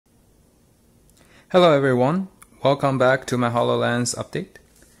Hello everyone, welcome back to my HoloLens update.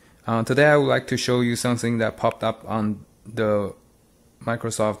 Today I would like to show you something that popped up on the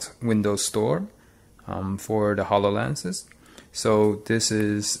Microsoft Windows Store for the HoloLenses. So this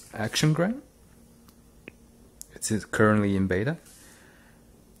is Actiongram. It's currently in beta.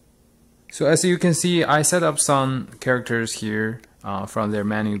 So as you can see, I set up some characters here from their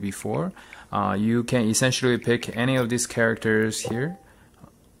menu before. You can essentially pick any of these characters here.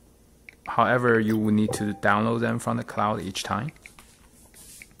 However, you will need to download them from the cloud each time.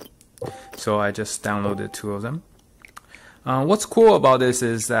 So I just downloaded 2 of them. What's cool about this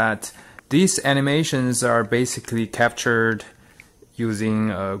is that these animations are basically captured using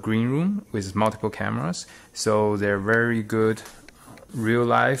a green room with multiple cameras. So they're very good real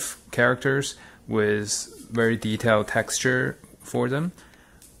life characters with very detailed texture for them.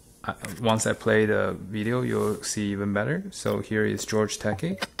 Once I play the video, you'll see even better. So here is George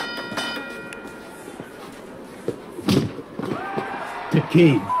Takei.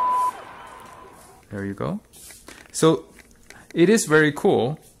 There you go. So it is very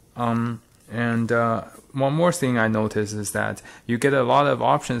cool. One more thing I noticed is that you get a lot of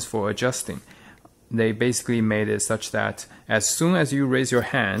options for adjusting. They basically made it such that as soon as you raise your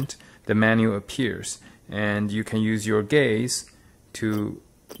hand, the menu appears, and you can use your gaze to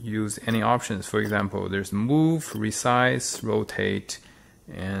use any options. For example, there's move, resize, rotate,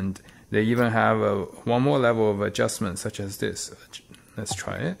 and they even have one more level of adjustment such as this. Let's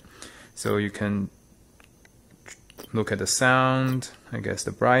try it. So you can look at the sound, I guess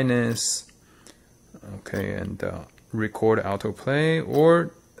the brightness, okay, and record autoplay,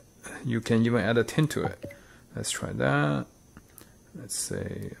 or you can even add a tint to it. Let's try that. Let's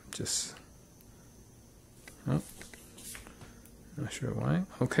say just, oh, not sure why.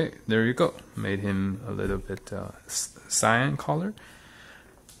 Okay, there you go. Made him a little bit cyan color.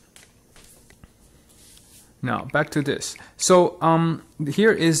 Now back to this. So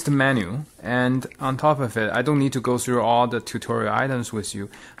here is the menu, and on top of it, I don't need to go through all the tutorial items with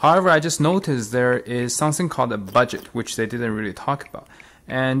you. However, I just noticed there is something called a budget, which they didn't really talk about.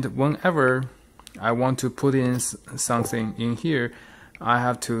 And whenever I want to put in something in here, I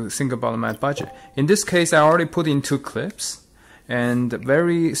have to think about my budget. In this case, I already put in 2 clips, and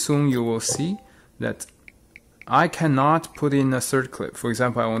very soon you will see that I cannot put in a 3rd clip. For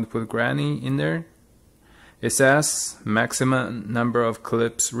example, I want to put Granny in there. It says maximum number of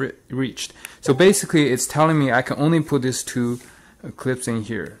clips reached. So basically it's telling me I can only put these 2 clips in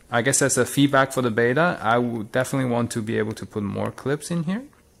here. I guess that's a feedback for the beta. I would definitely want to be able to put more clips in here.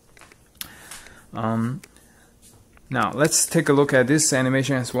 Now let's take a look at this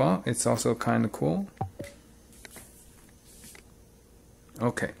animation as well. It's also kind of cool.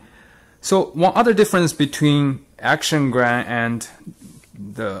 Okay. So one other difference between Actiongram and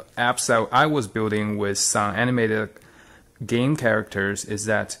the apps that I was building with some animated game characters is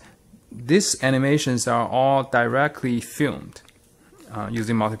that these animations are all directly filmed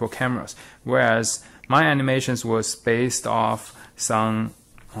using multiple cameras, whereas my animations was based off some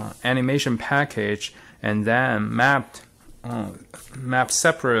animation package and then mapped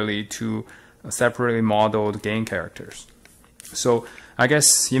separately to separately modeled game characters. So I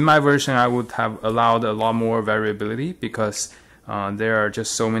guess in my version I would have allowed a lot more variability because there are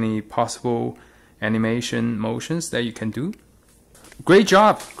just so many possible animation motions that you can do. Great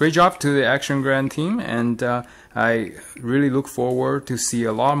job to the Actiongram team, and I really look forward to see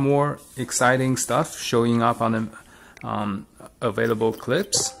a lot more exciting stuff showing up on the available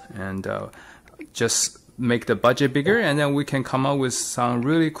clips, and just make the budget bigger, and then we can come up with some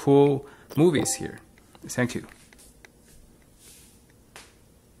really cool movies here. Thank you.